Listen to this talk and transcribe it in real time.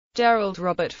Gerald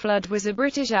Robert Flood was a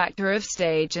British actor of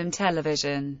stage and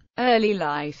television. Early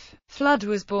life. Flood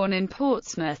was born in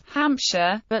Portsmouth,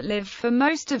 Hampshire, but lived for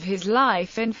most of his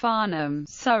life in Farnham,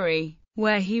 Surrey,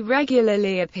 where he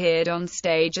regularly appeared on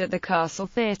stage at the Castle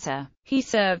Theatre. He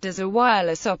served as a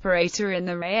wireless operator in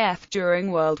the RAF during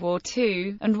World War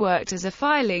II, and worked as a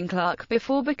filing clerk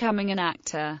before becoming an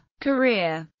actor.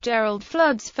 Career. Gerald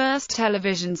Flood's first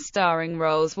television starring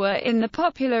roles were in the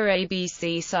popular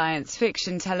ABC science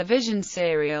fiction television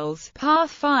serials,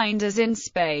 Pathfinders in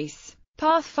Space,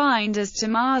 Pathfinders to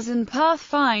Mars and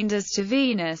Pathfinders to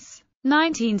Venus,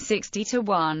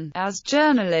 1960-1, as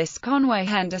journalist Conway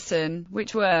Henderson,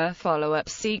 which were follow-up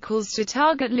sequels to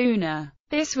Target Luna.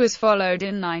 This was followed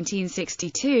in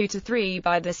 1962-3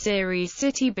 by the series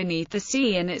City Beneath the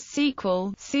Sea and its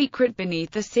sequel, Secret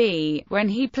Beneath the Sea, when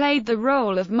he played the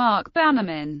role of Mark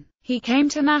Bannerman. He came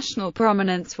to national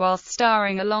prominence whilst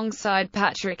starring alongside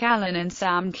Patrick Allen and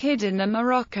Sam Kidd in the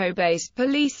Morocco-based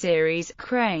police series,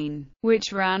 Crane,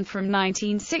 which ran from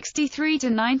 1963 to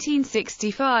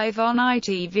 1965 on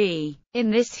ITV.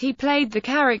 In this he played the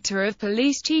character of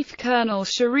Police Chief Colonel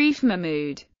Sharif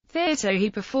Mahmood. Theatre. He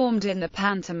performed in the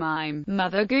pantomime,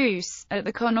 Mother Goose, at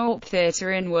the Connaught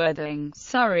Theatre in Worthing,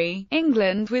 Surrey,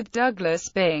 England with Douglas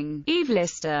Byng, Eve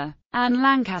Lister, Anne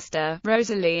Lancaster,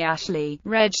 Rosalie Ashley,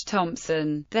 Reg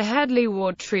Thompson, the Headley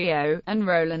Ward Trio, and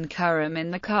Roland Curran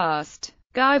in the cast.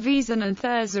 Guy Vezin and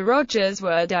Thurza Rogers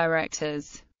were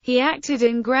directors. He acted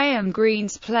in Graham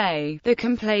Greene's play, The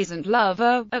Complaisant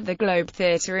Lover, at the Globe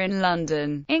Theatre in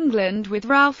London, England with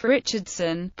Ralph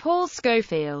Richardson, Paul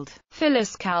Schofield,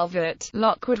 Phyllis Calvert,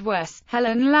 Lockwood West,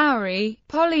 Helen Lowry,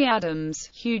 Polly Adams,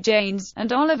 Hugh James,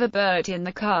 and Oliver Burt in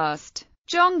the cast.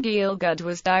 John Gielgud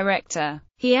was director.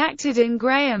 He acted in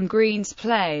Graham Greene's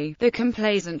play, The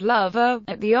Complaisant Lover,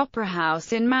 at the Opera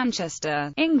House in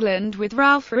Manchester, England with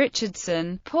Ralph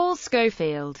Richardson, Paul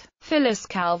Schofield, Phyllis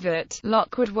Calvert,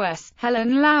 Lockwood West,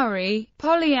 Helen Lowry,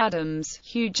 Polly Adams,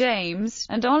 Hugh James,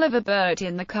 and Oliver Burt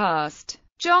in the cast.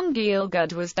 John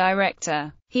Gielgud was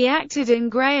director. He acted in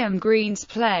Graham Greene's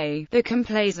play, The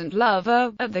Complaisant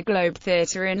Lover, at the Globe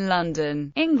Theatre in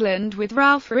London, England with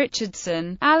Ralph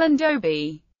Richardson, Alan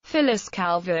Doby, Phyllis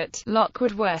Calvert,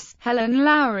 Lockwood West, Helen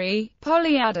Lowry,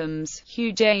 Polly Adams,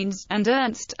 Hugh James, and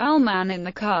Ernst Ullman in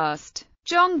the cast.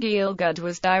 John Gielgud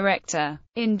was director.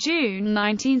 In June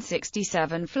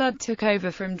 1967, Flood took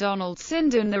over from Donald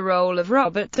Sinden the role of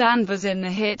Robert Danvers in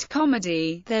the hit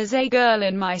comedy, There's a Girl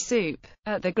in My Soup,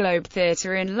 at the Globe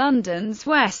Theatre in London's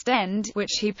West End,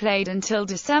 which he played until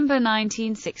December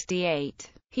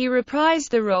 1968. He reprised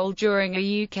the role during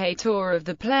a UK tour of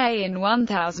the play in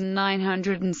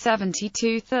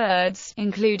 1972 thirds,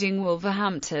 including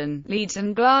Wolverhampton, Leeds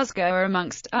and Glasgow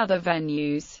amongst other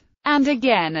venues, and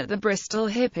again at the Bristol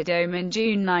Hippodrome in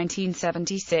June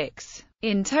 1976.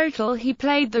 In total he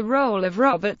played the role of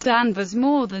Robert Danvers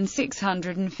more than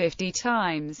 650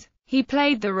 times. He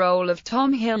played the role of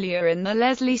Tom Hillier in the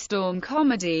Leslie Storm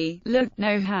comedy, Look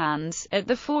No Hands, at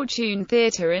the Fortune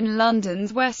Theatre in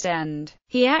London's West End.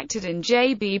 He acted in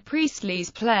J.B.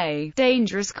 Priestley's play,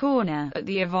 Dangerous Corner, at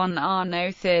the Yvonne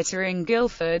Arnaud Theatre in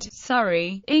Guildford,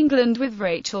 Surrey, England with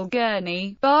Rachel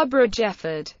Gurney, Barbara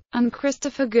Jefford, and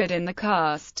Christopher Good in the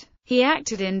cast. He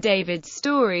acted in David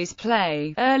Story's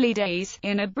play, Early Days,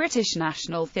 in a British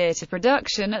National Theatre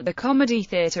production at the Comedy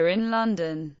Theatre in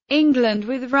London, England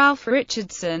with Ralph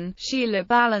Richardson, Sheila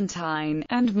Ballantyne,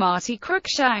 and Marty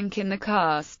Cruikshank in the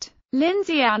cast.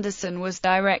 Lindsay Anderson was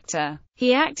director.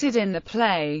 He acted in the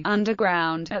play,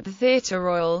 Underground, at the Theatre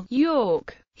Royal,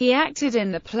 York. He acted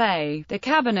in the play, The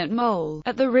Cabinet Mole,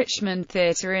 at the Richmond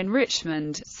Theatre in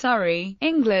Richmond, Surrey,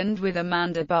 England with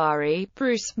Amanda Bari,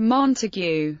 Bruce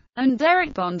Montague, and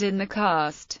Derek Bond in the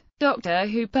cast. Doctor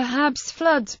Who. Perhaps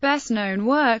Flood's best-known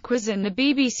work was in the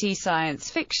BBC science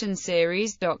fiction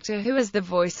series Doctor Who as the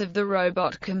voice of the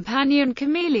robot companion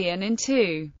Chameleon in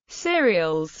two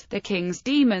serials, The King's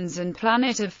Demons and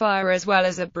Planet of Fire, as well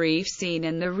as a brief scene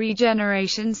in the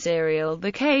regeneration serial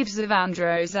The Caves of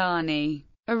Androzani.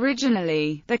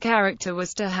 Originally, the character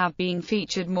was to have been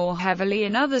featured more heavily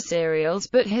in other serials,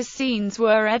 but his scenes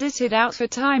were edited out for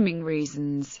timing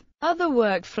reasons. Other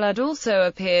work. Flood also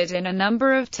appeared in a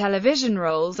number of television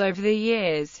roles over the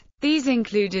years. These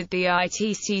included the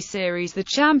ITC series The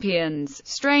Champions,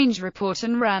 Strange Report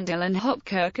and Randall and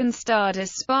Hopkirk, and starred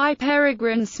as spy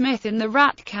Peregrine Smith in The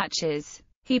Ratcatchers.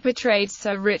 He portrayed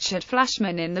Sir Richard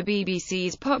Flashman in the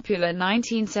BBC's popular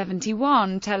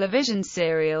 1971 television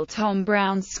serial Tom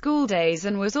Brown's School Days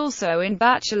and was also in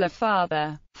Bachelor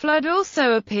Father. Flood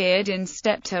also appeared in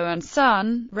Steptoe and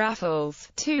Son, Raffles,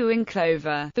 2 in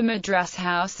Clover, The Madras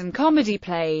House and Comedy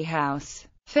Playhouse.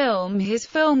 film. His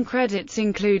film credits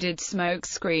included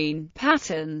Smokescreen,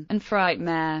 Patton, and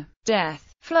Frightmare.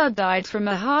 Death. Flood died from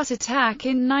a heart attack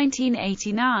in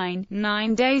 1989,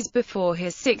 9 days before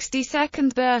his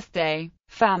 62nd birthday.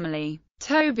 Family.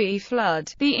 Toby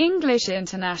Flood, the English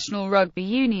international rugby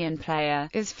union player,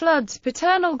 is Flood's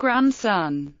paternal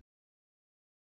grandson.